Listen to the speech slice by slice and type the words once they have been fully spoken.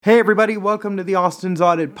Hey everybody, welcome to the Austin's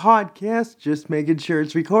Audit Podcast. Just making sure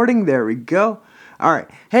it's recording. There we go. Alright.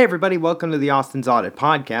 Hey everybody, welcome to the Austin's Audit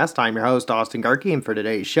Podcast. I'm your host, Austin Garkey, and for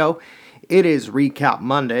today's show, it is Recap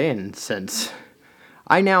Monday, and since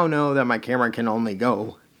I now know that my camera can only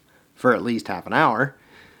go for at least half an hour,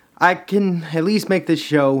 I can at least make this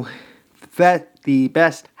show the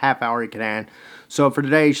best half hour it can. So for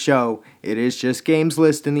today's show, it is just games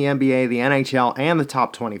list in the NBA, the NHL, and the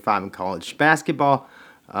top 25 in college basketball.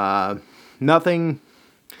 Nothing,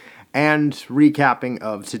 and recapping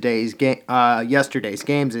of yesterday's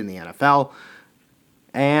games in the NFL,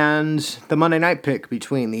 and the Monday night pick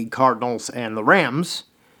between the Cardinals and the Rams.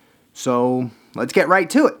 So let's get right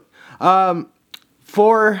to it.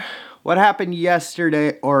 For what happened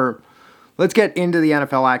yesterday, or let's get into the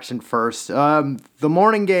NFL action first. The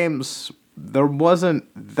morning games, there wasn't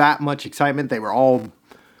that much excitement. They were all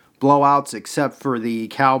blowouts except for the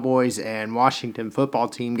Cowboys and Washington football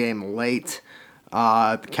team game late.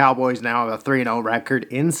 The Cowboys now have a 3-0 record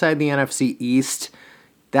inside the NFC East.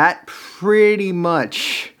 That pretty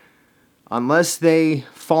much, unless they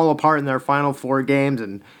fall apart in their final 4 games,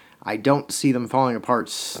 and I don't see them falling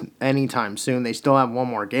apart anytime soon. They still have one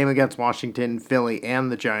more game against Washington, Philly,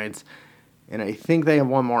 and the Giants, and I think they have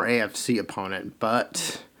one more AFC opponent,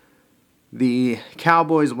 but the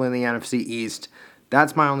Cowboys win the NFC East.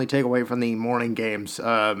 That's my only takeaway from the morning games.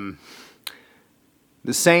 The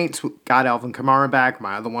Saints got Alvin Kamara back,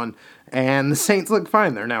 my other one, and the Saints look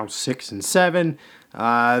fine. They're now 6-7.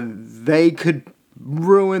 They could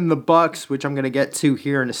ruin the Bucks, which I'm going to get to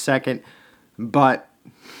here in a second, but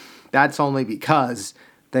that's only because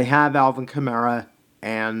they have Alvin Kamara,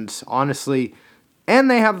 and honestly, and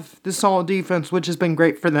they have the solid defense, which has been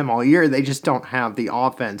great for them all year. They just don't have the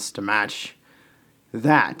offense to match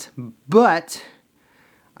that. But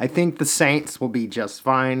I think the Saints will be just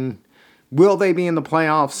fine. Will they be in the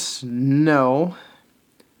playoffs? No.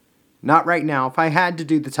 Not right now. If I had to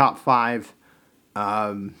do the top 5,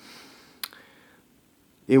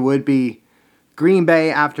 it would be Green Bay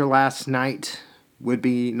after last night would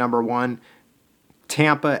be number 1.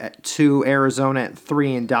 Tampa at 2, Arizona at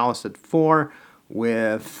 3, and Dallas at 4,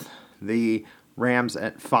 with the Rams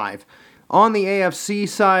at 5. On the AFC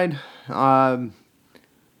side,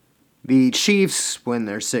 the Chiefs win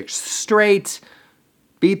their 6th straight,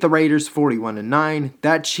 beat the Raiders 41-9.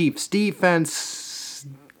 That Chiefs defense,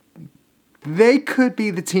 they could be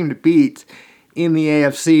the team to beat in the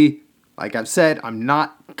AFC. Like I've said, I'm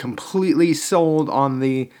not completely sold on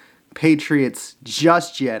the Patriots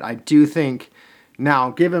just yet. I do think now,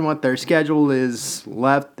 given what their schedule is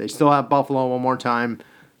left, they still have Buffalo one more time.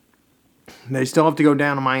 They still have to go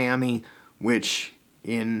down to Miami, which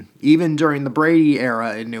even during the Brady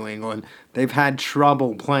era in New England, they've had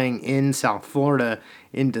trouble playing in South Florida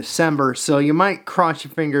in December, so you might cross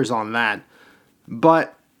your fingers on that.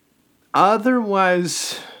 But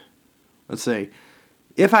otherwise, let's see,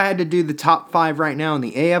 if I had to do the top 5 right now in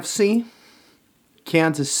the AFC,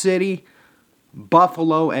 Kansas City,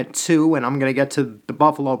 Buffalo at 2, and I'm going to get to the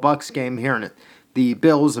Buffalo Bucks game here the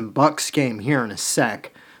Bills and Bucks game here in a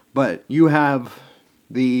sec, but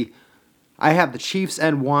I have the Chiefs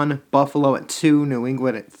at 1, Buffalo at 2, New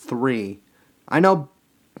England at 3.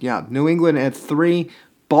 New England at 3,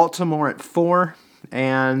 Baltimore at 4,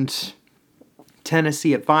 and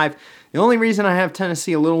Tennessee at 5. The only reason I have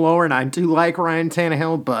Tennessee a little lower, and I do like Ryan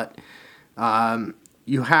Tannehill, but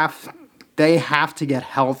they have to get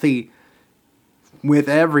healthy with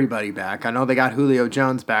everybody back. I know they got Julio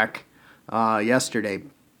Jones back yesterday,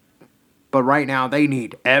 but right now they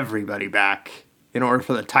need everybody back in order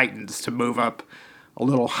for the Titans to move up a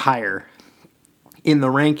little higher in the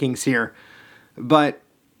rankings here. But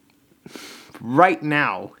right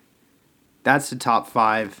now, that's the top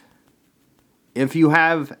 5. If you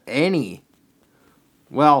have any,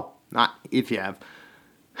 well, not if you have,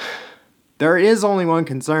 there is only one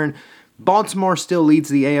concern. Baltimore still leads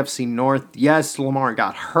the AFC North. Yes, Lamar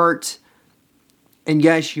got hurt. And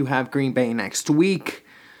yes, you have Green Bay next week.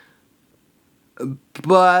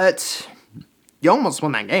 But you almost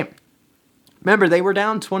won that game. Remember, they were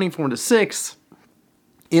down 24-6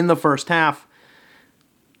 in the first half.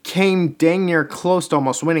 Came dang near close to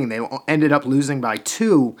almost winning. They ended up losing by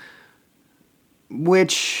 2.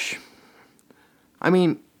 Which,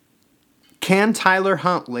 can Tyler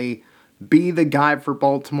Huntley be the guy for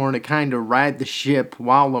Baltimore to kind of ride the ship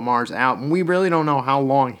while Lamar's out? And we really don't know how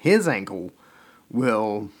long his ankle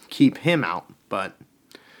will keep him out. But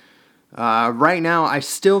right now, I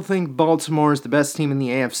still think Baltimore is the best team in the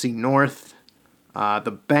AFC North.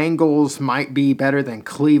 The Bengals might be better than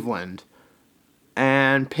Cleveland.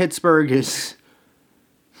 And Pittsburgh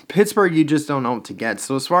Pittsburgh, you just don't know what to get.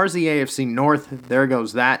 So as far as the AFC North, there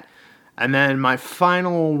goes that. And then my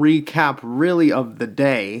final recap really of the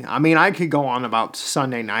day. I mean, I could go on about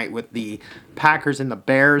Sunday night with the Packers and the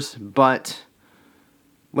Bears, but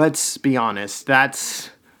let's be honest,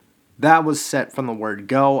 that was set from the word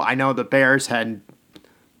go. I know the Bears had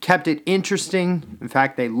kept it interesting. In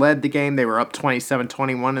fact, they led the game. They were up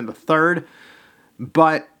 27-21 in the third.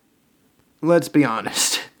 But let's be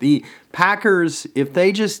honest. The Packers, if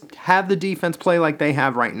they just have the defense play like they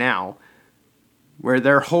have right now, where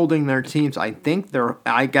they're holding their teams, I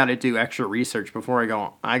got to do extra research before I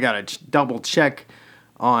go. I got to double check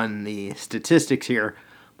on the statistics here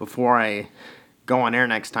before I go on air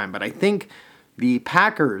next time. But I think the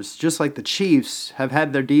Packers, just like the Chiefs, have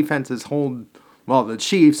had their defenses hold. Well, the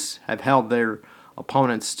Chiefs have held their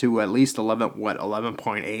opponents to at least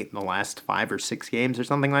 11.8 in the last 5 or 6 games or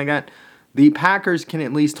something like that. The Packers can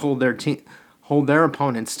at least hold their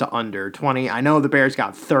opponents to under 20. I know the Bears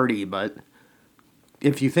got 30, but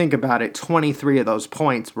if you think about it, 23 of those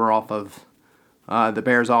points were off of the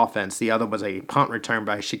Bears' offense. The other was a punt return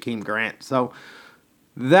by Shaquem Grant. So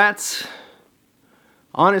that's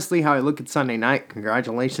honestly how I look at Sunday night.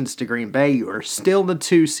 Congratulations to Green Bay. You are still the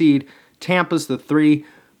 2 seed. Tampa's the 3.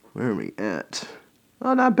 Where are we at?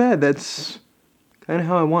 Oh, not bad. That's kind of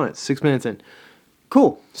how I want it. 6 minutes in.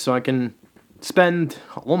 Cool. So I can spend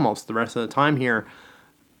almost the rest of the time here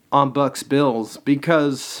on Bucks Bills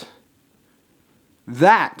because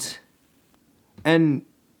that, and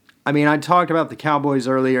I mean, I talked about the Cowboys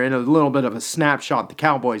earlier in a little bit of a snapshot. The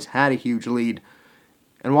Cowboys had a huge lead,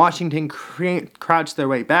 and Washington crouched their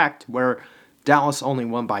way back to where Dallas only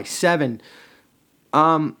won by 7.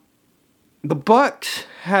 The Bucks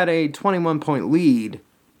had a 21-point lead.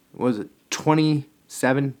 Was it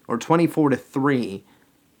 27 or 24-3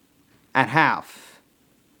 at half?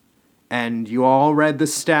 And you all read the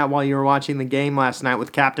stat while you were watching the game last night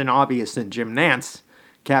with Captain Obvious and Jim Nantz.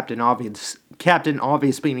 Captain Obvious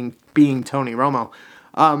being Tony Romo.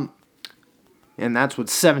 And that's what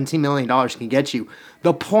 $17 million can get you.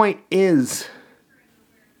 The point is,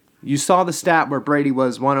 you saw the stat where Brady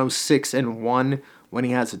was 106-1 when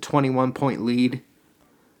he has a 21-point lead.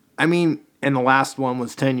 I mean, and the last one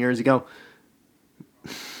was 10 years ago.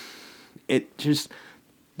 It just,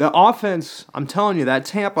 the offense, I'm telling you, that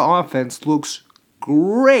Tampa offense looks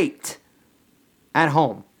great at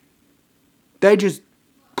home. They just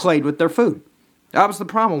played with their food. That was the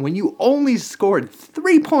problem. When you only scored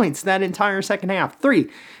 3 points that entire second half, 3,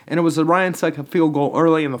 and it was a Ryan Suckup field goal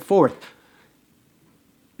early in the fourth,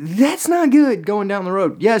 that's not good going down the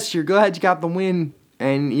road. Yes, you're glad you got the win,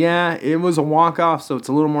 and yeah, it was a walk-off, so it's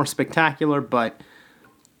a little more spectacular, but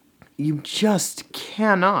you just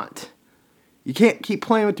cannot. You can't keep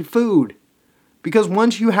playing with your food. Because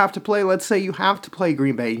once you have to play, let's say you have to play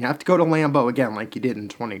Green Bay, you have to go to Lambeau again like you did in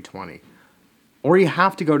 2020. Or you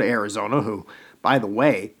have to go to Arizona, who, by the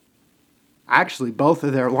way, actually both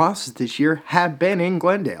of their losses this year have been in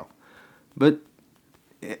Glendale. But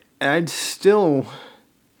I'm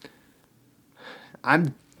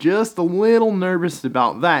just a little nervous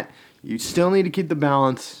about that. You still need to keep the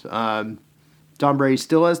balance. Tom Brady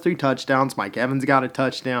still has 3 touchdowns. Mike Evans got a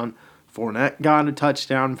touchdown. Fournette got a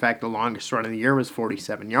touchdown. In fact, the longest run of the year was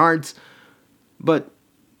 47 yards. But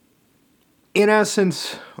in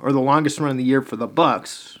essence, or the longest run of the year for the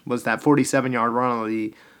Bucks was that 47-yard run on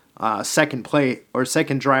the second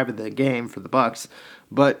drive of the game for the Bucks.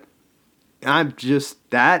 But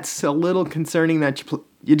that's a little concerning that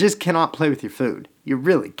you just cannot play with your food. You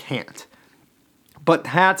really can't. But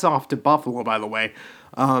hats off to Buffalo, by the way.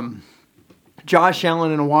 Josh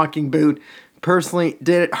Allen in a walking boot. Personally,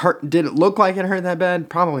 did it hurt? Did it look like it hurt that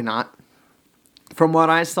bad? Probably not. From what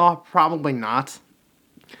I saw, probably not.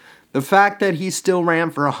 The fact that he still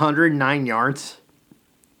ran for 109 yards,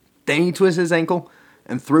 then he twisted his ankle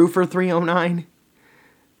and threw for 309.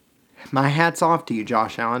 My hat's off to you,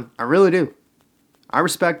 Josh Allen. I really do. I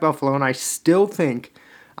respect Buffalo, and I still think,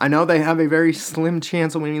 I know they have a very slim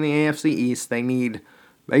chance of winning the AFC East. They need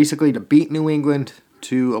basically to beat New England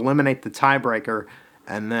to eliminate the tiebreaker,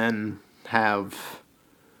 and then have,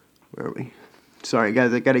 where are we? Sorry,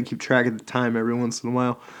 guys, I got to keep track of the time every once in a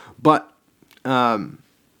while. But, back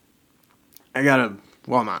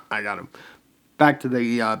to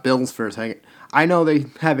the Bills for a second. I know they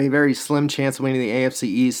have a very slim chance of winning the AFC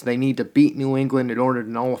East. They need to beat New England in order to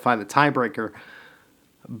nullify the tiebreaker.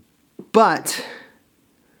 But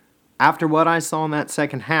after what I saw in that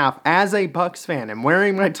second half, as a Bucs fan, and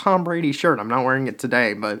wearing my Tom Brady shirt, I'm not wearing it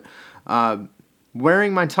today, but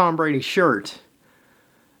wearing my Tom Brady shirt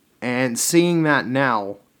and seeing that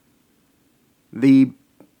now, the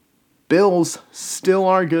Bills still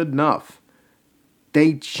are good enough.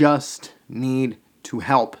 They just need to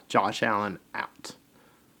help Josh Allen out.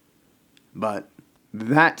 But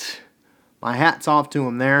my hat's off to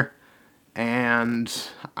him there. And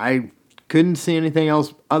I couldn't see anything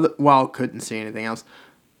else. Couldn't see anything else.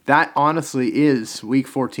 That honestly is Week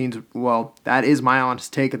 14's. Well, that is my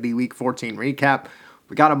honest take of the Week 14 recap.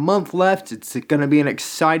 We got a month left. It's going to be an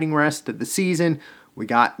exciting rest of the season. We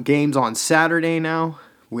got games on Saturday now,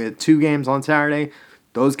 with 2 games on Saturday.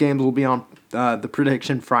 Those games will be on the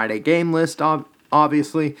Prediction Friday game list,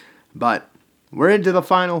 obviously. But we're into the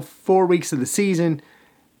final 4 weeks of the season,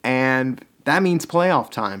 and that means playoff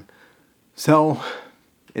time. So,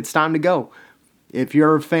 it's time to go. If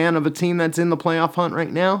you're a fan of a team that's in the playoff hunt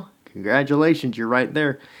right now, congratulations, you're right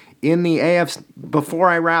there. In the AFC, before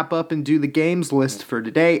I wrap up and do the games list for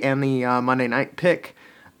today and the Monday night pick,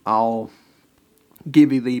 I'll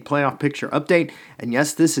give you the playoff picture update. And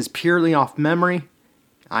yes, this is purely off memory.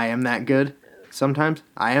 I am that good. Sometimes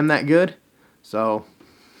I am that good. So,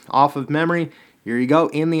 off of memory, here you go.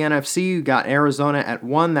 In the NFC, you got Arizona at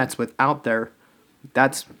 1. That's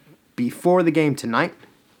before the game tonight.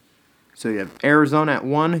 So you have Arizona at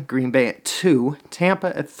 1, Green Bay at 2,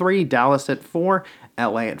 Tampa at 3, Dallas at 4,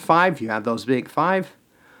 LA at 5. You have those big 5.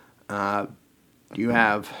 You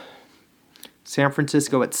have San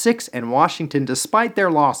Francisco at 6, and Washington, despite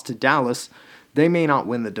their loss to Dallas, they may not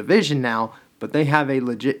win the division now, but they have a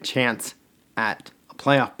legit chance at a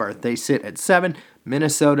playoff berth. They sit at 7.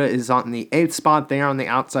 Minnesota is on the 8th spot. They are on the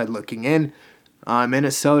outside looking in.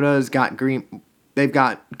 Minnesota's got they've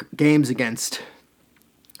got games against,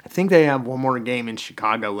 I think they have one more game in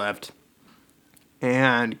Chicago left,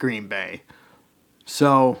 and Green Bay.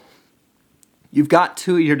 So, you've got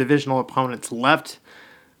 2 of your divisional opponents left.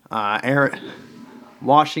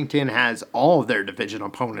 Washington has all of their divisional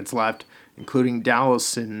opponents left, including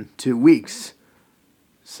Dallas in 2 weeks.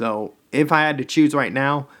 So, if I had to choose right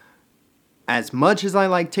now, as much as I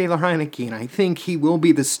like Taylor Heinicke, and I think he will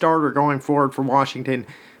be the starter going forward for Washington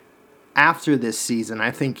after this season,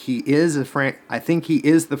 I think he is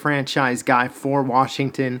the franchise guy for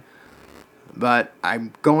Washington. But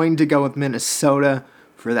I'm going to go with Minnesota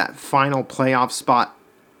for that final playoff spot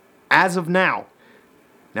as of now.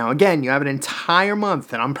 Now, again, you have an entire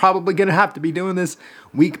month, and I'm probably going to have to be doing this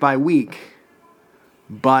week by week.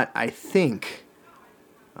 But I think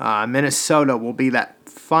Minnesota will be that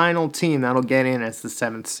final team that'll get in as the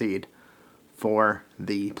 7th seed for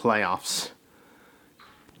the playoffs.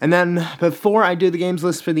 And then, before I do the games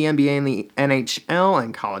list for the NBA and the NHL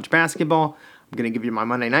and college basketball, I'm going to give you my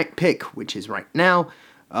Monday night pick, which is right now.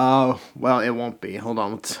 It won't be. Hold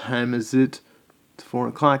on, what time is it? It's 4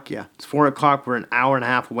 o'clock? Yeah, it's 4 o'clock. We're an hour and a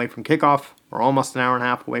half away from kickoff. We're almost an hour and a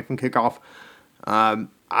half away from kickoff. I'm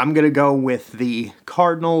going to go with the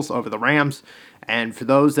Cardinals over the Rams. And for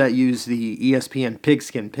those that use the ESPN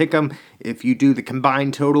Pigskin Pick'em, if you do the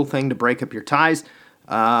combined total thing to break up your ties,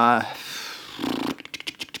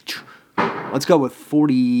 let's go with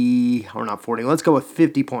 50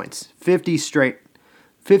 points.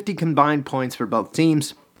 50 combined points for both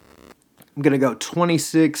teams. I'm going to go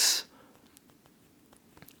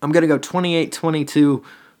 28-22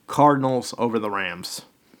 Cardinals over the Rams,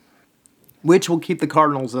 which will keep the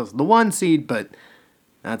Cardinals as the 1 seed, but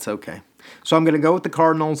that's okay. So I'm going to go with the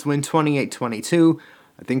Cardinals, win 28-22.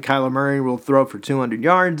 I think Kyler Murray will throw for 200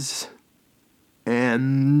 yards,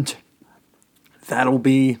 and that'll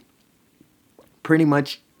be pretty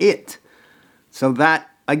much it. So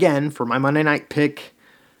that, again, for my Monday night pick,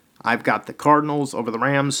 I've got the Cardinals over the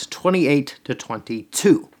Rams,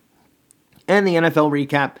 28-22. And the NFL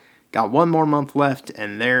recap, got 1 more month left,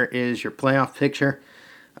 and there is your playoff picture.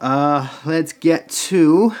 Let's get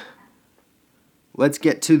to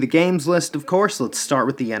the games list, of course. Let's start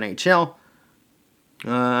with the NHL.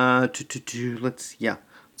 Let's get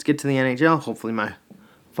to the NHL. Hopefully my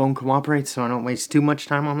phone cooperates so I don't waste too much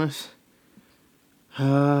time on this.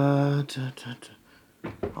 Oh,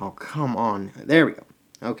 come on. There we go.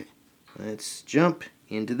 Okay. Let's jump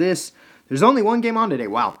into this. There's only 1 game on today.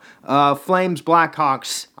 Wow. Flames,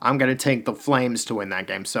 Blackhawks. I'm going to take the Flames to win that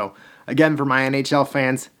game. So, again, for my NHL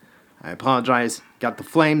fans, I apologize. Got the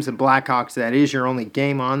Flames and Blackhawks. That is your only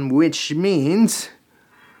game on, which means...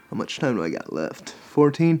 How much time do I got left?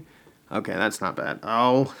 14? Okay, that's not bad.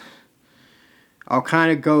 I'll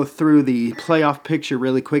kind of go through the playoff picture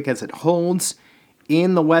really quick as it holds.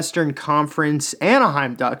 In the Western Conference,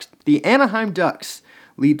 the Anaheim Ducks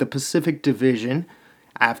lead the Pacific Division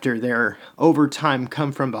after their overtime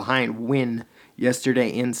come-from-behind win yesterday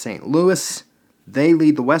in St. Louis. They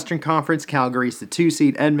lead the Western Conference. Calgary's the 2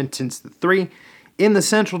 seed. Edmonton's the 3. In the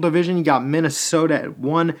Central Division, you got Minnesota at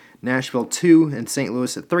 1, Nashville 2, and St.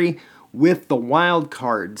 Louis at 3, with the wild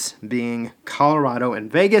cards being Colorado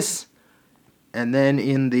and Vegas. And then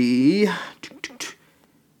in the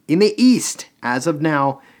East, as of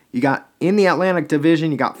now, you got in the Atlantic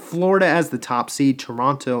Division, you got Florida as the top seed,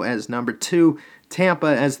 Toronto as number 2, Tampa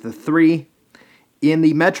as the 3. In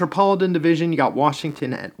the Metropolitan Division, you got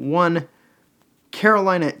Washington at 1,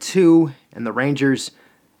 Carolina at 2, and the Rangers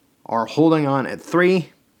are holding on at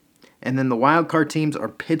 3. And then the wildcard teams are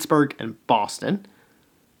Pittsburgh and Boston.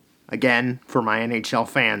 Again, for my NHL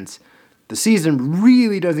fans, the season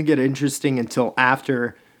really doesn't get interesting until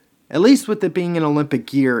after, at least with it being an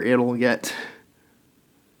Olympic year, it'll get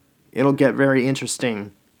very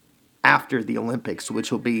interesting after the Olympics,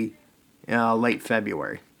 which will be late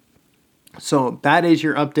February. So that is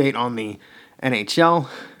your update on the NHL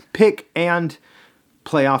pick and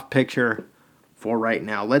playoff picture for right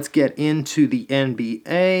now. Let's get into the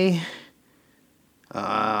NBA.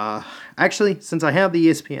 Actually, since I have the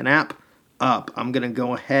ESPN app up, I'm going to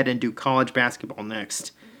go ahead and do college basketball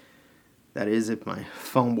next. That is, if my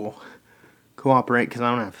phone will cooperate, because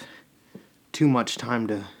I don't have too much time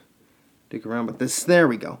to dig around with this. There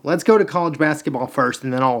we go. Let's go to college basketball first,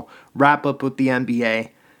 and then I'll wrap up with the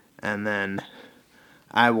NBA, and then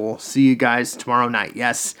I will see you guys tomorrow night.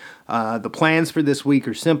 Yes, the plans for this week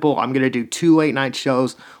are simple. I'm going to do 2 late night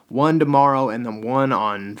shows, one tomorrow and then one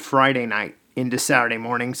on Friday night into Saturday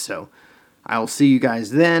morning. So I'll see you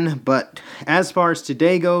guys then. But as far as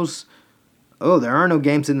today goes, there are no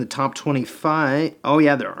games in the top 25. Oh,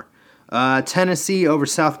 yeah, there are. Tennessee over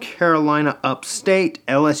South Carolina upstate.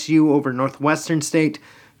 LSU over Northwestern State.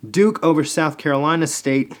 Duke over South Carolina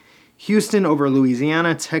State. Houston over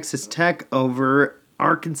Louisiana. Texas Tech over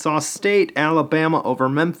Arkansas State, Alabama over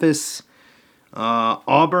Memphis,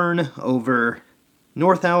 Auburn over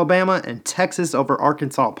North Alabama, and Texas over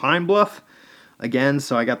Arkansas Pine Bluff. Again,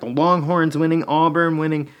 so I got the Longhorns winning, Auburn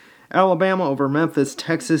winning, Alabama over Memphis,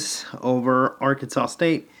 Texas over Arkansas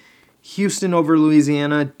State, Houston over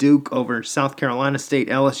Louisiana, Duke over South Carolina State,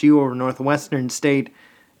 LSU over Northwestern State,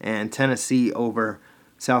 and Tennessee over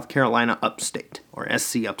South Carolina Upstate, or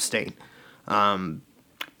SC Upstate.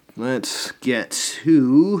 Let's get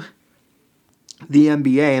to the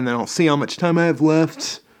NBA, and then I'll see how much time I have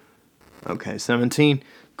left. Okay, 17.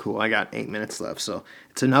 Cool, I got 8 minutes left, so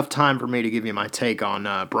it's enough time for me to give you my take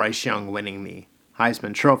on Bryce Young winning the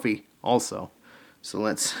Heisman Trophy also. So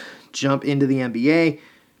let's jump into the NBA,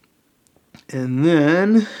 and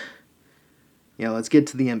then, let's get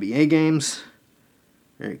to the NBA games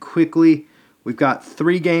very quickly. We've got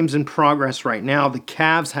 3 games in progress right now. The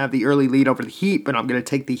Cavs have the early lead over the Heat, but I'm going to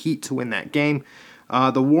take the Heat to win that game.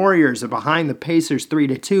 The Warriors are behind the Pacers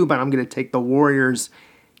 3-2, but I'm going to take the Warriors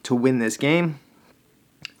to win this game.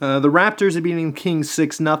 The Raptors are beating the Kings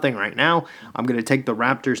 6-0 right now. I'm going to take the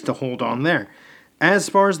Raptors to hold on there. As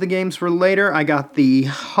far as the games for later, I got the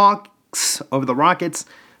Hawks over the Rockets,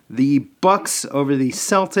 the Bucks over the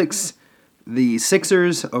Celtics, the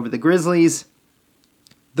Sixers over the Grizzlies,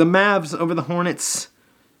 the Mavs over the Hornets.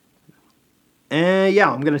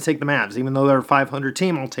 I'm going to take the Mavs. Even though they're a 500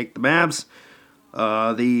 team, I'll take the Mavs.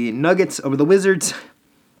 The Nuggets over the Wizards.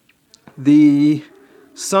 The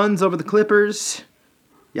Suns over the Clippers.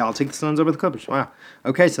 Yeah, I'll take the Suns over the Clippers. Wow.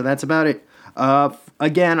 Okay, so that's about it.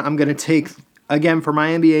 Again, I'm going to take, for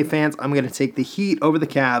my NBA fans, I'm going to take the Heat over the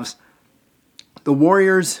Cavs. The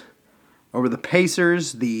Warriors over the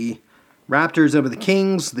Pacers. The Raptors over the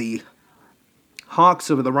Kings. The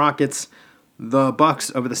Hawks over the Rockets, the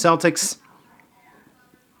Bucks over the Celtics,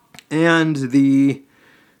 and the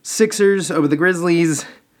Sixers over the Grizzlies,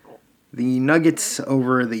 the Nuggets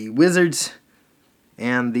over the Wizards,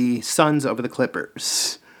 and the Suns over the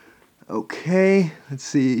Clippers. Okay, let's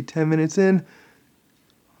see, 10 minutes in,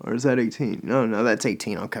 or is that 18? No, that's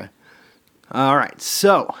 18, okay. All right,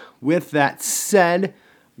 so with that said,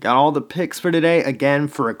 got all the picks for today. Again,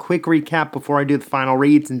 for a quick recap before I do the final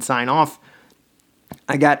reads and sign off,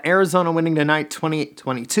 I got Arizona winning tonight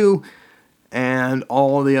 28-22, and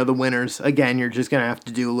all the other winners. Again, you're just going to have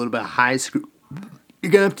to do a little bit of high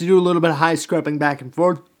scrubbing back and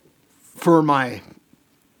forth for my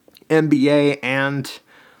NBA and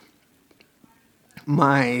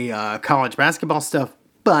my college basketball stuff,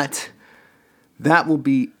 but that will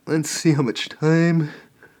be, let's see how much time.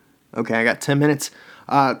 Okay, I got 10 minutes.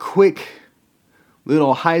 Quick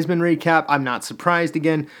little Heisman recap. I'm not surprised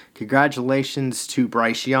again. Congratulations to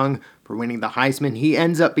Bryce Young for winning the Heisman. He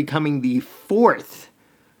ends up becoming the 4th.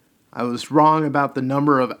 I was wrong about the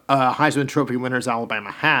number of Heisman Trophy winners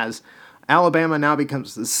Alabama has. Alabama now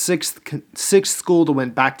becomes the sixth school to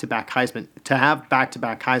win back-to-back Heisman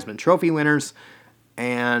Trophy winners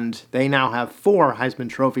and they now have 4 Heisman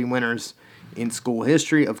Trophy winners in school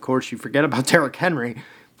history. Of course, you forget about Derrick Henry.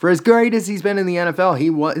 For as great as he's been in the NFL, he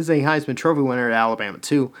was a Heisman Trophy winner at Alabama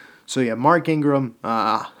too. So you have Mark Ingram,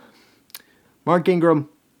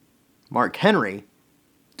 Mark Henry,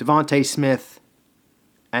 Devontae Smith,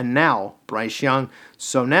 and now Bryce Young.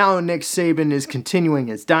 So now Nick Saban is continuing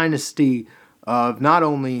his dynasty of not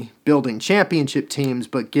only building championship teams,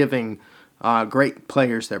 but giving great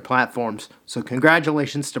players their platforms. So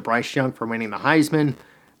congratulations to Bryce Young for winning the Heisman.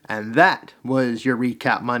 And that was your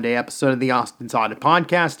Recap Monday episode of the Austin's Audit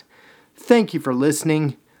Podcast. Thank you for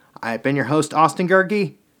listening. I've been your host, Austin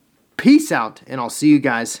Gerke. Peace out, and I'll see you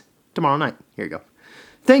guys tomorrow night. Here you go.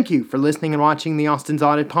 Thank you for listening and watching the Austin's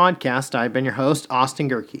Audit Podcast. I've been your host, Austin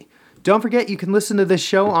Gerke. Don't forget, you can listen to this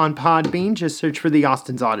show on Podbean. Just search for the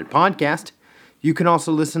Austin's Audit Podcast. You can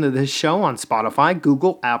also listen to this show on Spotify,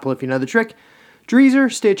 Google, Apple if you know the trick,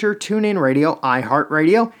 Deezer, Stitcher, TuneIn Radio,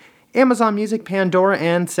 iHeartRadio, Amazon Music, Pandora,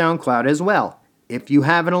 and SoundCloud as well. If you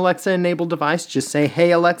have an Alexa-enabled device, just say,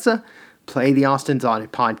 "Hey Alexa, play the Austin's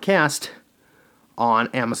Audit Podcast" on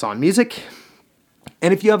Amazon Music.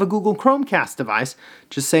 And if you have a Google Chromecast device,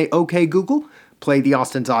 just say, "Okay Google, play the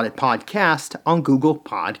Austin's Audit Podcast" on Google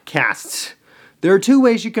Podcasts. There are 2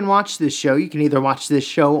 ways you can watch this show. You can either watch this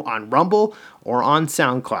show on Rumble or on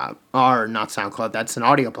SoundCloud. Or not SoundCloud, that's an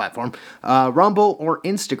audio platform. Rumble or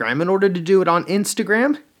Instagram. In order to do it on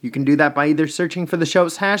Instagram, you can do that by either searching for the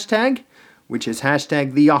show's hashtag, which is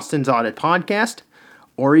hashtag the Austin's Audit Podcast,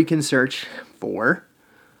 or you can search for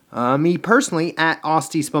me personally at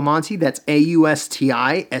Austie Spamanti. That's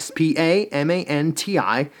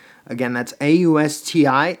AUSTISPAMANTI. Again, that's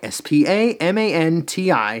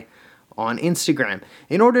AUSTISPAMANTI on Instagram.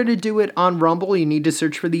 In order to do it on Rumble, you need to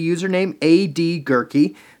search for the username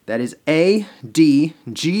ADGerke. That is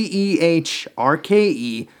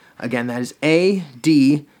ADGEHRKE. Again, that is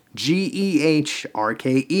ADGEHRKE.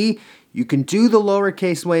 You can do the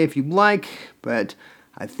lowercase way if you like, but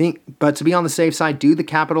to be on the safe side, do the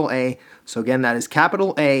capital A. So again, that is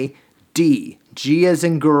capital A, D, G as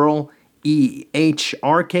in girl, E,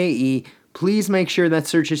 H-R-K-E. Please make sure that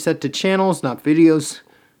search is set to channels, not videos.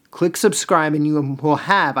 Click subscribe and you will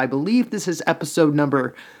have, I believe this is episode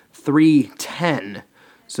number 310.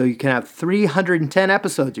 So you can have 310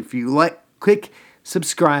 episodes if you click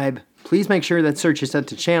subscribe. Please make sure that search is set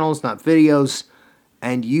to channels, not videos.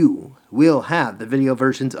 And you will have the video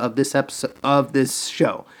versions of this episode of this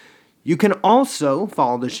show. You can also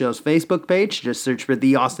follow the show's Facebook page. Just search for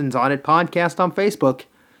the Austin's Audit Podcast on Facebook.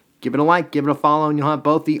 Give it a like, give it a follow, and you'll have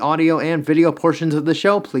both the audio and video portions of the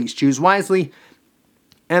show. Please choose wisely.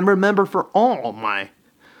 And remember, for all my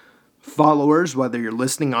followers, whether you're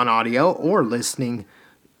listening on audio or listening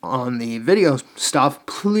on the video stuff,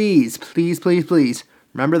 please, please, please, please,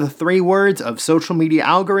 remember the 3 words of social media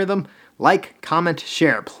algorithm. Like, comment,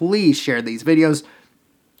 share. Please share these videos.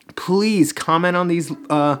 Please comment on these.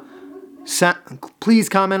 Please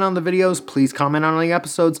comment on the videos. Please comment on the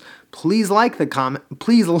episodes. Please like the comment.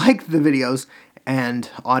 Please like the videos and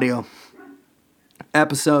audio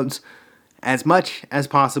episodes as much as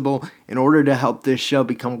possible in order to help this show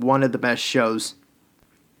become one of the best shows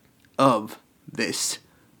of this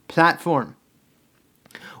platform.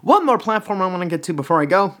 One more platform I want to get to before I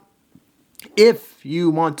go. If you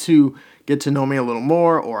want to get to know me a little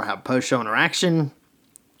more or have post-show interaction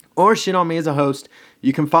or shit on me as a host,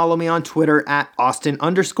 you can follow me on Twitter at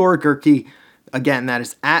Austin_Gerke. Again, that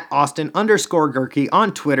is at Austin_Gerke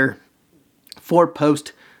on Twitter for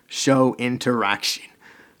post-show interaction.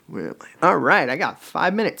 All right, I got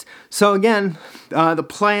 5 minutes. So again, the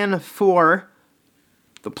plan for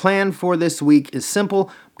this week is simple.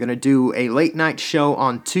 I'm going to do a late night show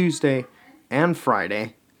on Tuesday and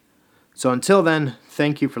Friday. So until then,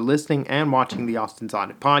 thank you for listening and watching the Austin's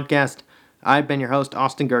Audit Podcast. I've been your host,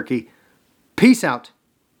 Austin Gerke. Peace out,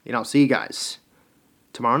 and I'll see you guys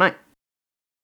tomorrow night.